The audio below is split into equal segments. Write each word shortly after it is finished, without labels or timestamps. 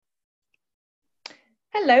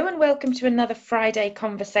Hello and welcome to another Friday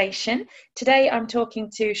conversation. Today I'm talking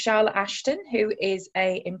to Charlotte Ashton, who is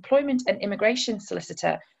a employment and immigration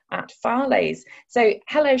solicitor at Farleys. So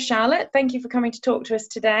hello Charlotte, thank you for coming to talk to us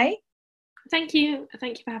today. Thank you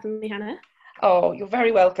for having me, Hannah. Oh, you're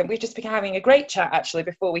very welcome. We've just been having a great chat actually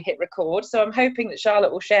before we hit record. So I'm hoping that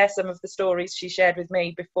Charlotte will share some of the stories she shared with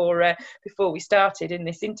me before we started in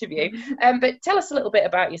this interview. But tell us a little bit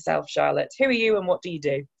about yourself, Charlotte. Who are you and what do you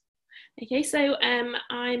do? Okay, so I'm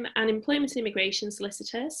an employment and immigration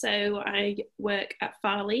solicitor. So I work at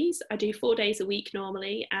Farleys. I do 4 days a week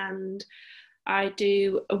normally, and I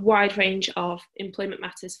do a wide range of employment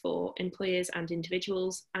matters for employers and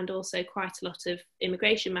individuals, and also quite a lot of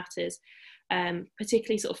immigration matters,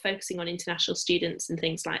 particularly sort of focusing on international students and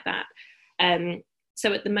things like that.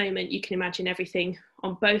 So at the moment, you can imagine everything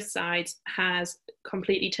on both sides has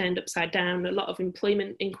completely turned upside down. A lot of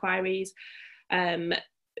employment inquiries,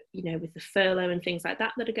 with the furlough and things like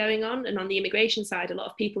that are going on. And on the immigration side, a lot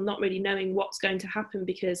of people not really knowing what's going to happen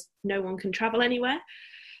because no one can travel anywhere.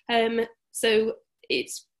 So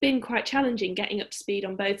it's been quite challenging getting up to speed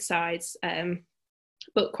on both sides,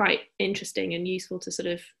 but quite interesting and useful to sort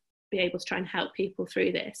of be able to try and help people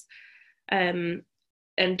through this. And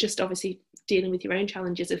just obviously dealing with your own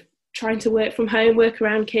challenges of trying to work from home, work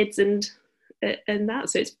around kids and that.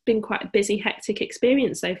 So it's been quite a busy, hectic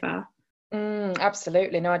experience so far.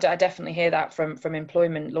 Absolutely. No, I definitely hear that from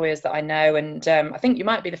employment lawyers that I know. And I think you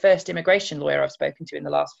might be the first immigration lawyer I've spoken to in the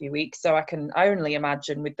last few weeks. So I can only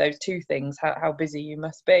imagine with those two things, how busy you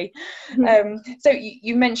must be. So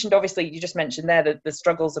you mentioned, obviously, you just mentioned there the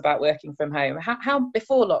struggles about working from home. How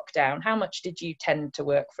before lockdown, how much did you tend to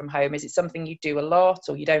work from home? Is it something you do a lot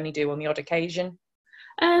or you'd only do on the odd occasion?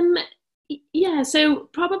 Yeah, so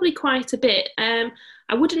probably quite a bit.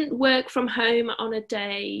 I wouldn't work from home on a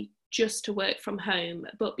day just to work from home,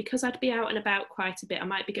 but because I'd be out and about quite a bit, I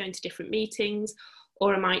might be going to different meetings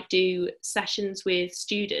or I might do sessions with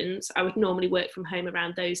students. I would normally work from home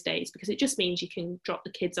around those days because it just means you can drop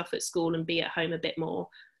the kids off at school and be at home a bit more.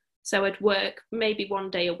 So I'd work maybe 1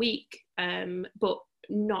 day a week, but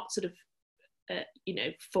not sort of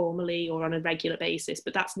formally or on a regular basis,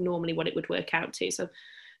 but that's normally what it would work out to. So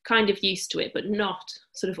kind of used to it, but not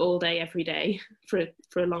sort of all day every day for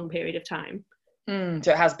a long period of time.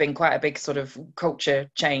 So it has been quite a big sort of culture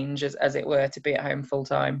change, as it were, to be at home full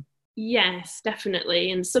time. Yes,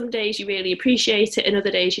 definitely. And some days you really appreciate it, and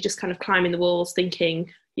other days you're just kind of climbing the walls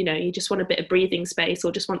thinking, you just want a bit of breathing space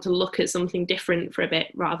or just want to look at something different for a bit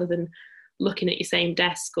rather than looking at your same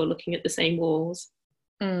desk or looking at the same walls.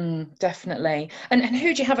 Definitely. And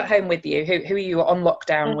who do you have at home with you? Who are you on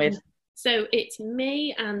lockdown with? So it's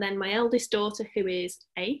me and then my eldest daughter, who is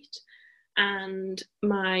 8, and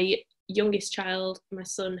my youngest child, my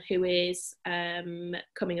son, who is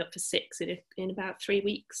coming up for 6 in about 3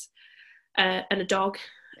 weeks, and a dog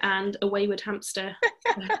and a wayward hamster.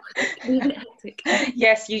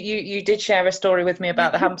 Yes, you did share a story with me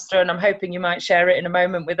about the hamster, and I'm hoping you might share it in a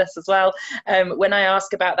moment with us as well. When I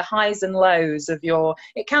ask about the highs and lows of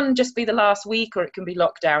it can just be the last week or it can be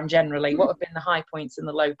lockdown generally. What have been the high points and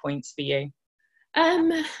the low points for you?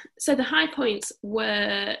 So the high points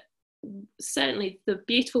were certainly the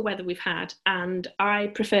beautiful weather we've had, and I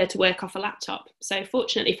prefer to work off a laptop. So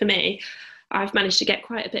fortunately for me, I've managed to get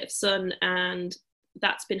quite a bit of sun, and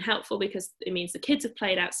that's been helpful because it means the kids have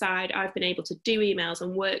played outside. I've been able to do emails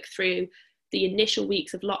and work through the initial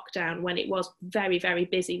weeks of lockdown when it was very, very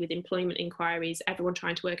busy with employment inquiries, everyone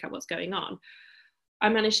trying to work out what's going on. I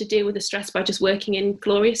managed to deal with the stress by just working in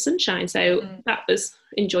glorious sunshine. So that was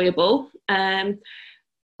enjoyable.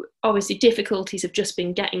 Obviously, difficulties have just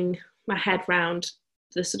been getting my head round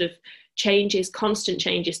the sort of constant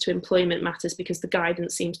changes to employment matters because the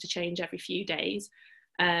guidance seems to change every few days.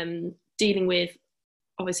 Dealing with,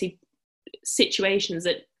 obviously, situations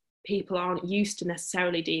that people aren't used to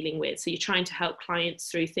necessarily dealing with. So you're trying to help clients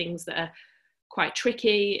through things that are quite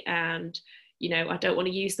tricky and, I don't want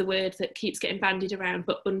to use the word that keeps getting bandied around,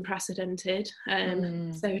 but unprecedented.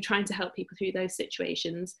 So trying to help people through those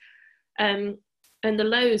situations. And the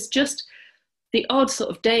lows, just the odd sort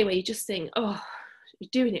of day where you just think, oh, you're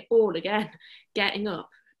doing it all again, getting up,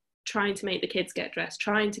 trying to make the kids get dressed,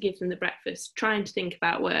 trying to give them the breakfast, trying to think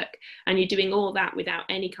about work, and you're doing all that without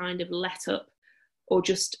any kind of let up or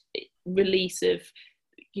just release of,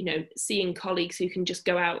 seeing colleagues who can just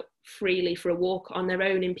go out freely for a walk on their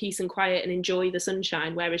own in peace and quiet and enjoy the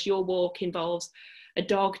sunshine, whereas your walk involves a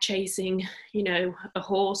dog chasing, a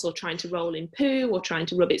horse or trying to roll in poo or trying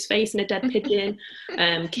to rub its face in a dead pigeon,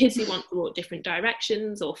 kids who want to walk different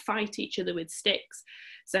directions or fight each other with sticks.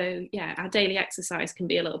 So yeah, our daily exercise can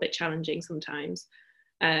be a little bit challenging sometimes.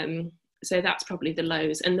 So that's probably the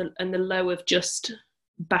lows, and the low of just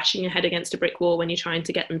bashing your head against a brick wall when you're trying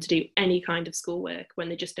to get them to do any kind of schoolwork when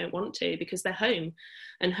they just don't want to because they're home,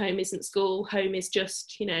 and home isn't school. Home is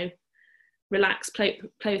just, you know, relax, play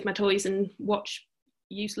with my toys and watch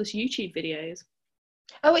useless YouTube videos.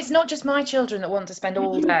 Oh, it's not just my children that want to spend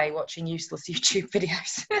all day watching useless YouTube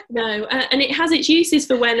videos. No, and it has its uses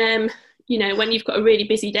for when you know, when you've got a really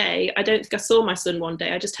busy day. I don't think I saw my son one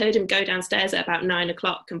day. I just heard him go downstairs at about 9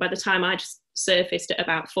 o'clock, and by the time I just surfaced at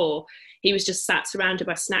about 4, he was just sat surrounded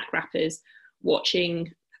by snack wrappers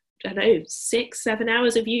watching, I don't know, 6-7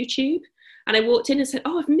 hours of YouTube. And I walked in and said,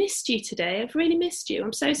 "Oh, I've missed you today. I've really missed you.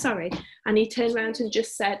 I'm so sorry." And he turned around and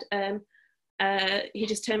just said, he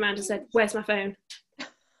just turned around and said, "Where's my phone?"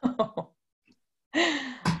 Oh.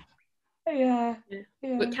 Yeah.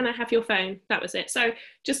 But can I have your phone? That was it. So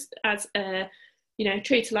just as you know,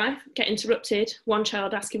 true to life, get interrupted, one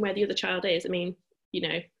child asking where the other child is. I mean, you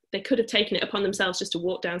know, they could have taken it upon themselves just to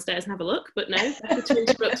walk downstairs and have a look, but no, they had to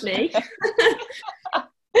interrupt me.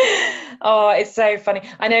 Oh, it's so funny.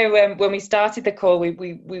 I know when we started the call,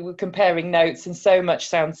 we were comparing notes, and so much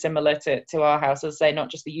sounds similar to our house. As I say,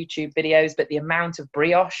 not just the YouTube videos, but the amount of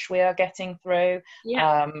brioche we are getting through.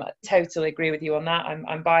 Yeah. Totally agree with you on that.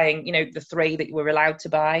 I'm buying, you know, the 3 that we're allowed to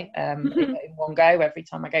buy in one go every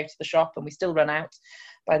time I go to the shop, and we still run out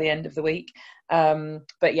by the end of the week.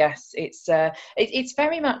 But yes, it's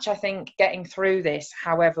very much, I think, getting through this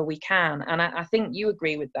however we can, and I think you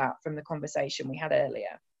agree with that from the conversation we had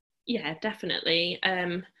earlier. Yeah, definitely.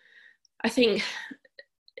 I think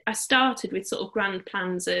I started with sort of grand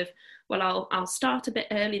plans of, well, I'll start a bit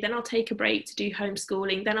early, then I'll take a break to do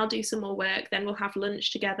homeschooling, then I'll do some more work, then we'll have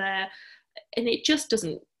lunch together, and it just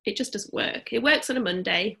doesn't work. It works on a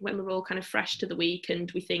Monday when we're all kind of fresh to the week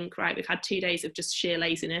and we think, right, we've had 2 days of just sheer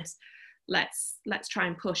laziness, let's try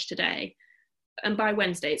and push today. And by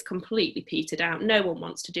Wednesday it's completely petered out. No one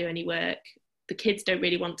wants to do any work. The kids don't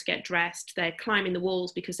really want to get dressed. They're climbing the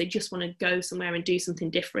walls because they just want to go somewhere and do something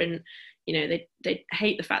different. You know, they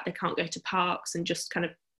hate the fact they can't go to parks and just kind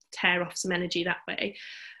of tear off some energy that way.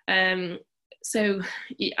 So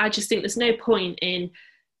I just think there's no point in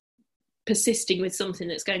persisting with something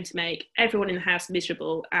that's going to make everyone in the house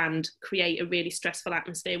miserable and create a really stressful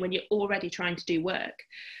atmosphere when you're already trying to do work.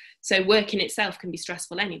 So work in itself can be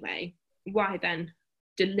stressful anyway. Why then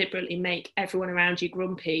deliberately make everyone around you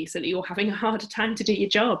grumpy so that you're having a harder time to do your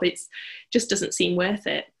job? It just doesn't seem worth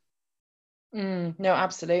it. No,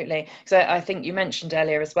 absolutely. So I think you mentioned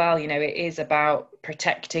earlier as well, you know, it is about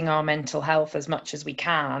protecting our mental health as much as we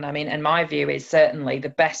can. I mean, and my view is certainly the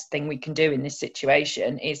best thing we can do in this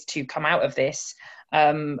situation is to come out of this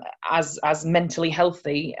as mentally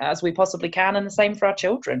healthy as we possibly can, and the same for our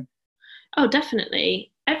children. Oh,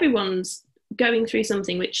 definitely. Everyone's going through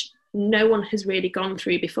something which no one has really gone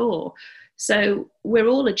through before. So we're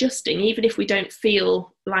all adjusting, even if we don't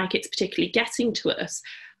feel like it's particularly getting to us.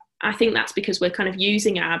 I think that's because we're kind of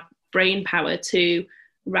using our brain power to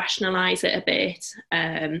rationalize it a bit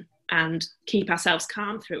and keep ourselves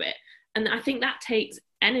calm through it. And I think that takes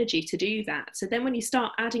energy to do that. So then when you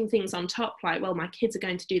start adding things on top, like, well, my kids are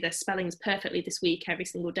going to do their spellings perfectly this week every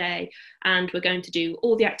single day, and we're going to do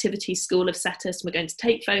all the activities school have set us, and we're going to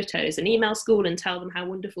take photos and email school and tell them how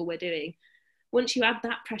wonderful we're doing. Once you add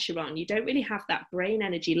that pressure on, you don't really have that brain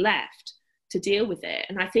energy left to deal with it.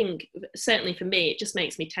 And I think certainly for me, it just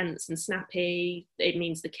makes me tense and snappy. It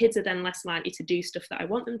means the kids are then less likely to do stuff that I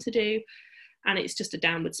want them to do. And it's just a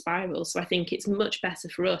downward spiral. So I think it's much better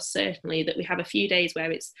for us, certainly, that we have a few days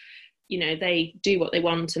where it's, you know, they do what they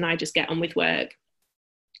want and I just get on with work,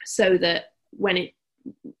 so that when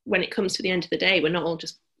it comes to the end of the day, we're not all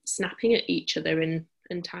just snapping at each other and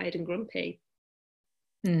tired and grumpy.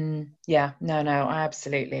 Yeah, no, I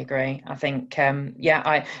absolutely agree. I think,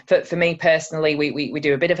 for me personally, we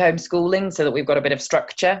do a bit of homeschooling so that we've got a bit of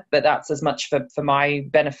structure, but that's as much for my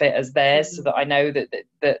benefit as theirs, so that I know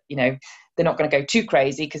that you know, they're not going to go too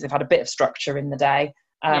crazy because they've had a bit of structure in the day.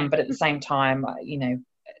 But at the same time, you know,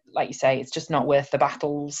 like you say, it's just not worth the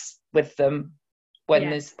battles with them when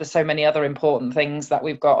there's so many other important things that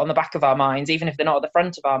we've got on the back of our minds. Even if they're not at the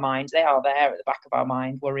front of our minds, they are there at the back of our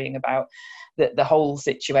mind, worrying about the whole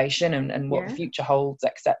situation and what the future holds,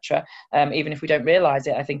 etc. Even if we don't realise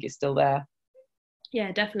it, I think it's still there.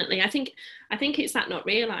 Yeah, definitely. I think it's that not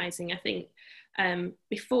realising. I think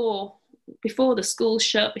before the school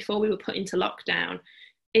shut, before we were put into lockdown,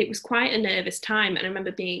 it was quite a nervous time. And I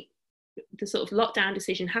remember being the sort of lockdown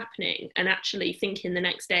decision happening and actually thinking the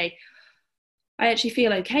next day, I actually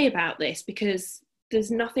feel okay about this because there's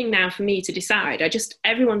nothing now for me to decide.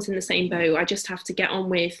 Everyone's in the same boat. I just have to get on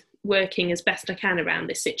with working as best I can around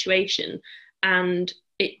this situation. And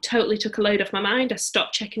it totally took a load off my mind. I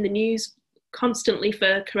stopped checking the news constantly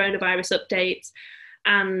for coronavirus updates,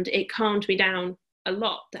 and it calmed me down a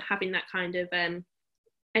lot, that having that kind of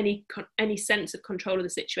any sense of control of the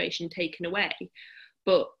situation taken away.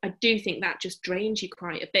 But I do think that just drains you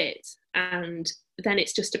quite a bit, and then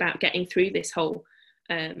it's just about getting through this whole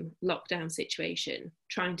lockdown situation,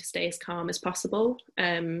 trying to stay as calm as possible,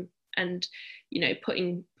 and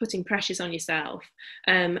putting pressures on yourself,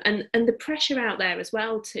 and the pressure out there as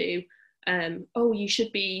well to you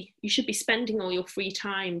should be spending all your free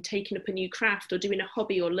time taking up a new craft or doing a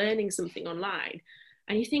hobby or learning something online.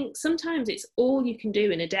 And you think sometimes it's all you can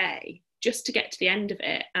do in a day just to get to the end of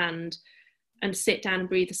it and sit down and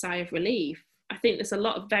breathe a sigh of relief. I think there's a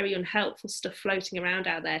lot of very unhelpful stuff floating around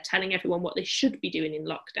out there telling everyone what they should be doing in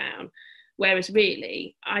lockdown. Whereas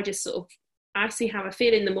really, I see how I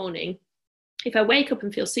feel in the morning. If I wake up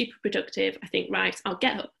and feel super productive, I think, right, I'll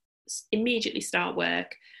get up, immediately start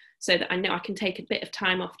work, so that I know I can take a bit of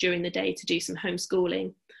time off during the day to do some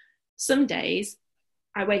homeschooling. Some days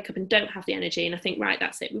I wake up and don't have the energy, and I think, right,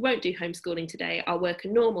 that's it, we won't do homeschooling today. I'll work a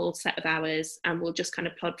normal set of hours and we'll just kind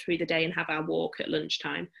of plod through the day and have our walk at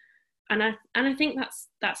lunchtime. And I think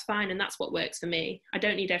that's fine, and that's what works for me. I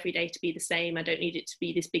don't need every day to be the same. I don't need it to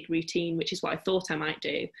be this big routine, which is what I thought I might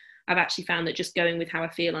do. I've actually found that just going with how I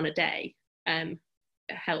feel on a day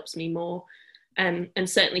helps me more. And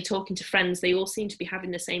certainly talking to friends, they all seem to be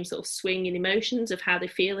having the same sort of swing in emotions of how they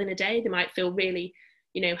feel in a day. They might feel really,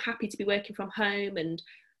 happy to be working from home and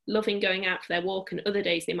loving going out for their walk, and other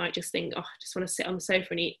days they might just think, I just want to sit on the sofa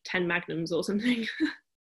and eat 10 Magnums or something.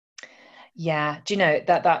 Yeah, do you know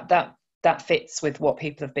that fits with what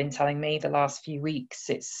people have been telling me the last few weeks.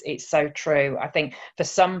 It's so true. I think for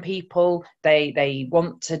some people, they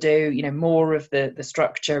want to do, more of the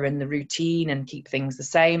structure and the routine and keep things the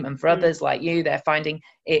same. And for others like you, they're finding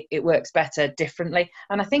it works better differently.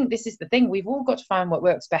 And I think this is the thing. We've all got to find what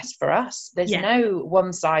works best for us. There's no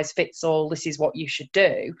one size fits all. This is what you should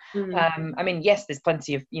do. I mean, yes, there's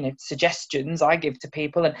plenty of, suggestions I give to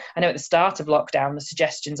people. And I know at the start of lockdown, the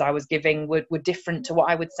suggestions I was giving were different to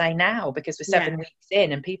what I would say now, because we're 7 weeks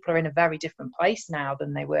in and people are in a very different place now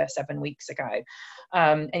than they were 7 weeks ago.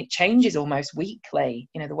 And it changes almost weekly,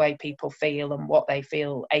 the way people feel and what they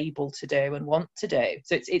feel able to do and want to do.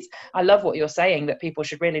 So it's I love what you're saying, that people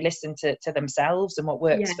should really listen to themselves and what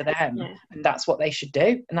works for them. And that's what they should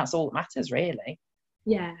do. And that's all that matters, really.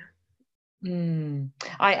 Yeah.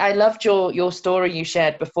 I loved your story you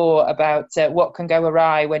shared before about what can go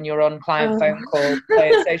awry when you're on client phone calls.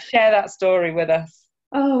 So share that story with us.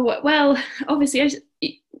 Oh, well, obviously,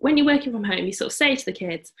 when you're working from home, you sort of say to the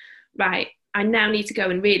kids, right, I now need to go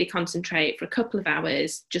and really concentrate for a couple of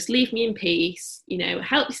hours. Just leave me in peace,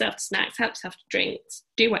 help yourself to snacks, help yourself to drinks,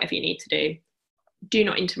 do whatever you need to do. Do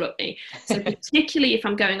not interrupt me. So particularly if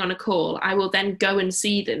I'm going on a call, I will then go and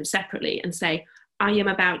see them separately and say, I am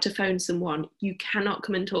about to phone someone. You cannot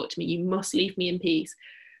come and talk to me. You must leave me in peace.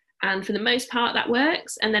 And for the most part, that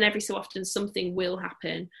works. And then every so often something will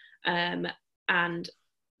happen. And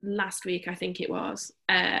last week, I think it was,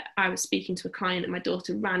 I was speaking to a client and my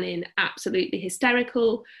daughter ran in absolutely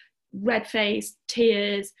hysterical, red-faced,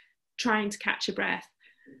 tears, trying to catch her breath.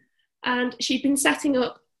 And she'd been setting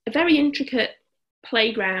up a very intricate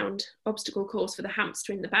playground obstacle course for the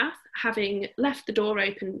hamster in the bath, having left the door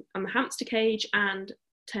open on the hamster cage and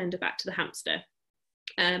turned her back to the hamster.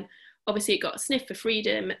 Obviously, it got a sniff for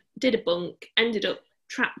freedom, did a bunk, ended up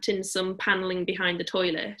trapped in some panelling behind the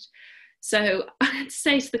toilet. So I had to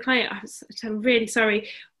say to the client, I'm really sorry,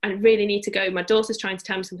 I really need to go. My daughter's trying to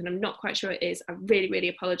tell me something I'm not quite sure it is. I really, really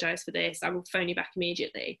apologise for this. I will phone you back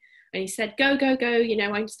immediately. And he said, go,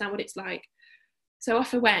 I understand what it's like. So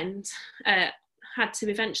off I went, had to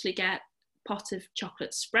eventually get a pot of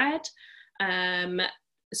chocolate spread, a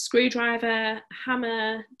screwdriver, a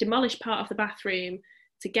hammer, demolish part of the bathroom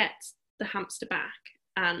to get the hamster back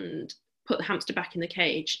and put the hamster back in the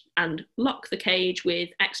cage and lock the cage with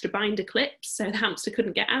extra binder clips so the hamster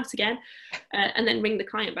couldn't get out again, and then ring the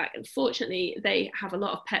client back. And fortunately, they have a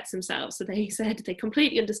lot of pets themselves, so they said they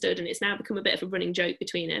completely understood, and it's now become a bit of a running joke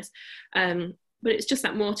between us. But it's just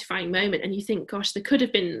that mortifying moment, and you think, gosh, there could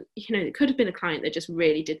have been a client that just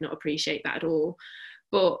really did not appreciate that at all.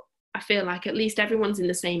 But I feel like at least everyone's in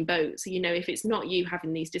the same boat. So, if it's not you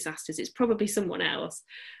having these disasters, it's probably someone else.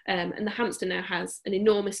 And the hamster now has an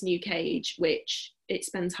enormous new cage, which it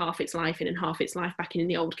spends half its life in and half its life back in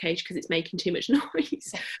the old cage because it's making too much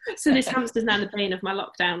noise. So this hamster's now the bane of my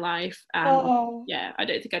lockdown life, and yeah, I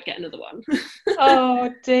don't think I'd get another one. Oh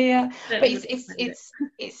dear. But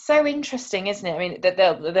it's so interesting, isn't it? I mean,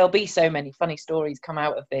 there'll be so many funny stories come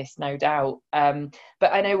out of this, no doubt.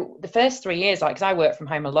 But I know the first 3 years, like, because I work from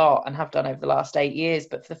home a lot and have done over the last 8 years,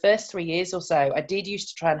 but for the first 3 years or so, I did used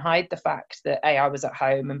to try and hide the fact that A, I was at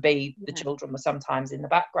home, and B, the children were sometimes in the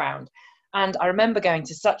background. And I remember going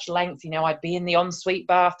to such length, I'd be in the ensuite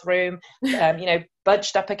bathroom,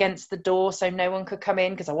 budged up against the door so no one could come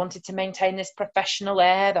in, because I wanted to maintain this professional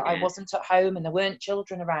air that I wasn't at home and there weren't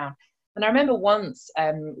children around. And I remember once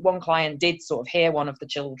one client did sort of hear one of the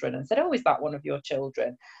children and said, "Oh, is that one of your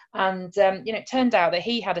children?" And it turned out that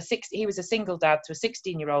he was a single dad to a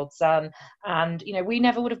 16-year-old son, and we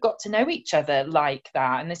never would have got to know each other like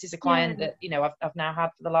that. And this is a client that I've now had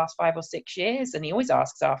for the last 5 or 6 years, and he always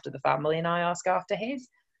asks after the family, and I ask after his.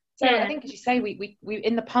 So I think, as you say, we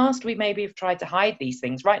in the past we maybe have tried to hide these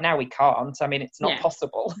things. Right now we can't. I mean, it's not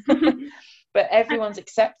possible. But everyone's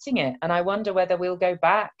accepting it, and I wonder whether we'll go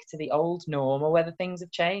back to the old norm or whether things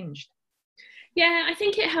have changed. Yeah, I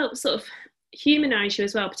think it helps sort of humanise you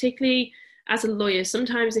as well, particularly as a lawyer.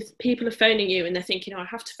 Sometimes if people are phoning you and they're thinking, I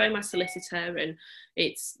have to phone my solicitor and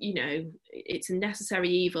it's a necessary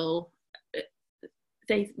evil,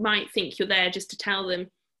 they might think you're there just to tell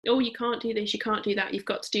them, oh, you can't do this, you can't do that, you've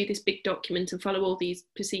got to do this big document and follow all these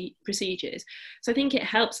procedures. So I think it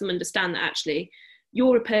helps them understand that actually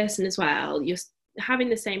you're a person as well, you're having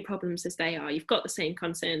the same problems as they are, you've got the same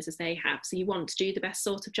concerns as they have, so you want to do the best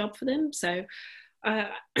sort of job for them. So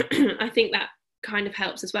I think that kind of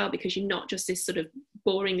helps as well, because you're not just this sort of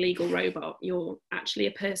boring legal robot, you're actually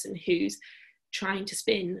a person who's trying to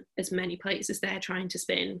spin as many plates as they're trying to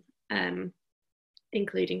spin,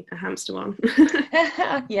 including a hamster one.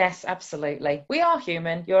 Yes, absolutely. We are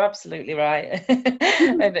human. You're absolutely right.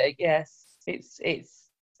 Yes,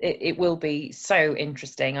 it will be so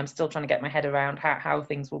interesting. I'm still trying to get my head around how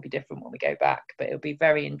things will be different when we go back, but it'll be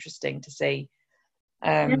very interesting to see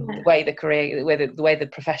the way the way the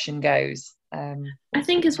profession goes. I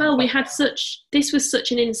think as well, this was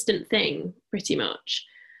such an instant thing, pretty much,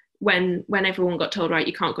 when everyone got told, right,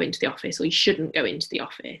 you can't go into the office, or you shouldn't go into the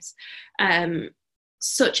office.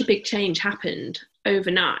 Such a big change happened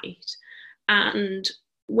overnight, and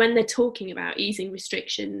when they're talking about easing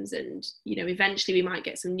restrictions and eventually we might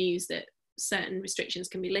get some news that certain restrictions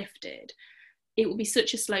can be lifted, it will be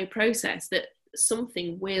such a slow process that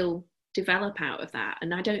something will develop out of that.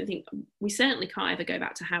 And I don't think we certainly can't ever go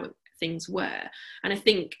back to how things were. And I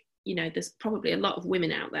think there's probably a lot of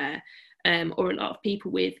women out there, or a lot of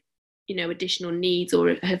people with additional needs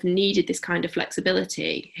or have needed this kind of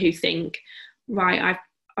flexibility, who think, right,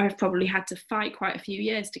 I've probably had to fight quite a few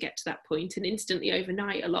years to get to that point, and instantly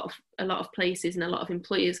overnight a lot of places and a lot of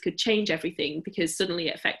employers could change everything because suddenly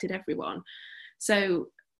it affected everyone. So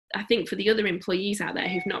I think for the other employees out there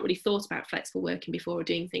who've not really thought about flexible working before or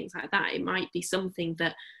doing things like that, it might be something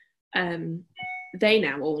that they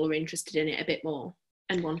now all are interested in it a bit more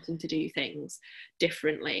and wanting to do things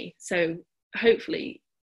differently. So hopefully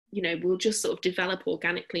we'll just sort of develop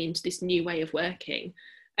organically into this new way of working,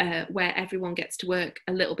 where everyone gets to work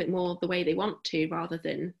a little bit more the way they want to, rather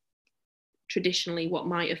than traditionally what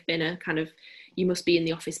might have been a kind of, you must be in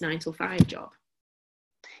the office 9 till 5 job.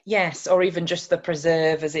 Yes, or even just the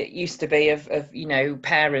preserve, as it used to be, of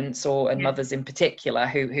parents and mothers in particular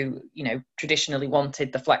who traditionally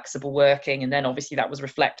wanted the flexible working, and then obviously that was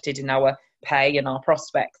reflected in our pay and our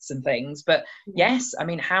prospects and things. But yes, I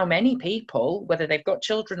mean, how many people, whether they've got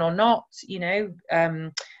children or not,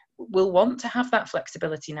 will want to have that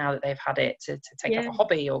flexibility now that they've had it to take up a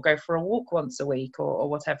hobby or go for a walk once a week or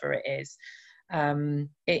whatever it is.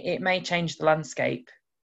 It may change the landscape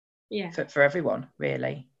for everyone,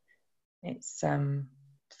 really. It's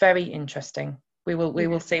very interesting. We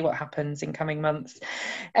will see what happens in coming months.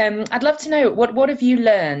 I'd love to know what have you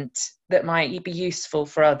learned that might be useful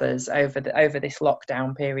for others over this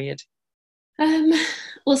lockdown period?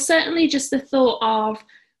 Well, certainly just the thought of,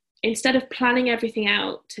 instead of planning everything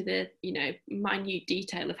out to the minute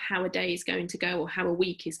detail of how a day is going to go or how a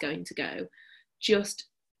week is going to go, just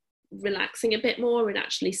relaxing a bit more and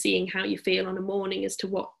actually seeing how you feel on a morning as to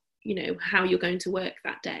what how you're going to work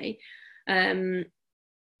that day.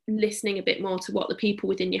 Listening a bit more to what the people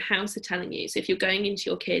within your house are telling you. So if you're going into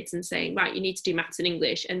your kids and saying, right, you need to do maths and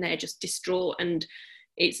English, and they're just distraught, and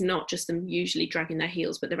it's not just them usually dragging their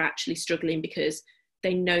heels, but they're actually struggling because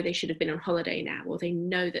they know they should have been on holiday now, or they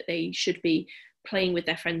know that they should be playing with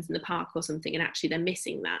their friends in the park or something, and actually they're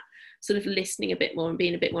missing that, sort of listening a bit more and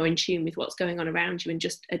being a bit more in tune with what's going on around you and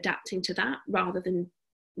just adapting to that, rather than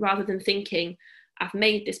thinking, I've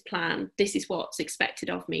made this plan, this is what's expected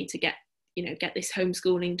of me to get this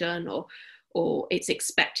homeschooling done, or it's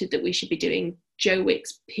expected that we should be doing Joe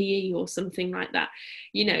Wicks PE or something like that.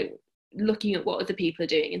 Looking at what other people are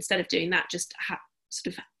doing, instead of doing that, just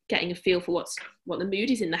sort of getting a feel for what the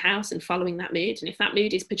mood is in the house and following that mood. And if that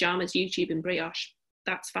mood is pajamas, YouTube and brioche,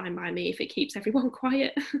 that's fine by me if it keeps everyone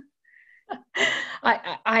quiet.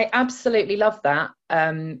 I absolutely love that,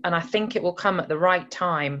 and I think it will come at the right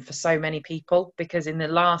time for so many people, because in the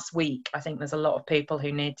last week I think there's a lot of people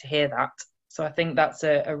who need to hear that. So I think that's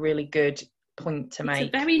a really good point to make.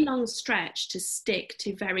 It's a very long stretch to stick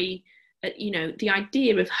to the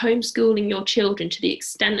idea of homeschooling your children to the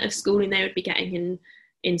extent of schooling they would be getting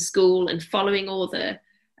in school, and following all the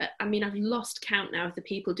I've lost count now of the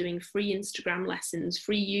people doing free Instagram lessons,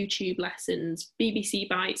 free YouTube lessons, BBC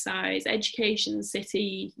Bite Size, Education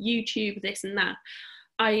City, YouTube, this and that.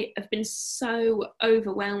 I have been so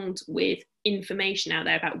overwhelmed with information out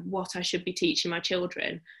there about what I should be teaching my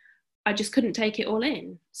children. I just couldn't take it all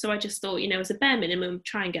in. So I just thought, as a bare minimum,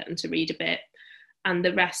 try and get them to read a bit. And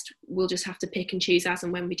the rest we'll just have to pick and choose as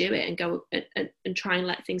and when we do it, and go and try and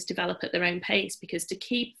let things develop at their own pace. Because to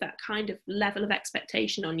keep that kind of level of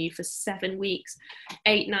expectation on you for 7 weeks,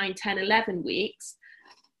 8, 9, 10, 11 weeks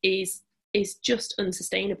is just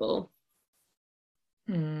unsustainable.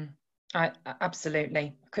 I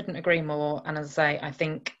absolutely couldn't agree more. And as I say, I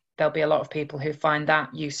think there'll be a lot of people who find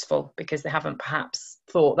that useful because they haven't perhaps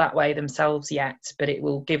thought that way themselves yet, but it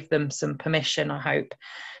will give them some permission, I hope,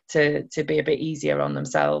 to be a bit easier on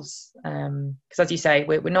themselves, because as you say,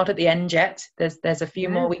 we're not at the end yet. There's a few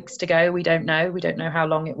more weeks to go. We don't know how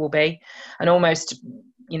long it will be, and almost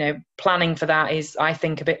planning for that is, I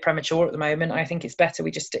think, a bit premature at the moment. I think it's better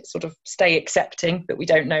we just sort of stay accepting that we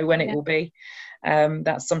don't know when it will be.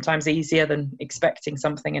 That's sometimes easier than expecting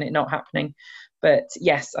something and it not happening. But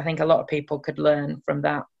yes, I think a lot of people could learn from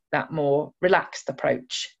that more relaxed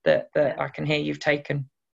approach that I can hear you've taken.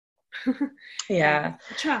 Yeah.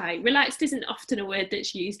 Try. Relaxed isn't often a word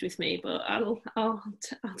that's used with me, but I'll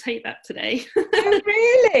take that today. Oh,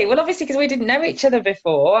 really? Well, obviously, because we didn't know each other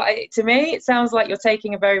before. To me, it sounds like you're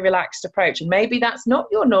taking a very relaxed approach, and maybe that's not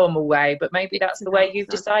your normal way, but maybe that's the way you've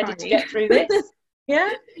decided to get through this.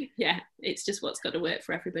 Yeah. Yeah, it's just what's got to work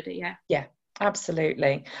for everybody. Yeah,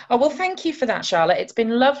 absolutely. Oh, well, thank you for that, Charlotte. It's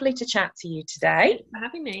been lovely to chat to you today. Thanks for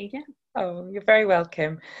having me. Yeah. Oh, you're very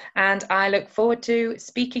welcome. And I look forward to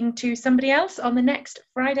speaking to somebody else on the next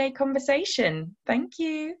Friday conversation. Thank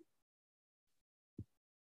you.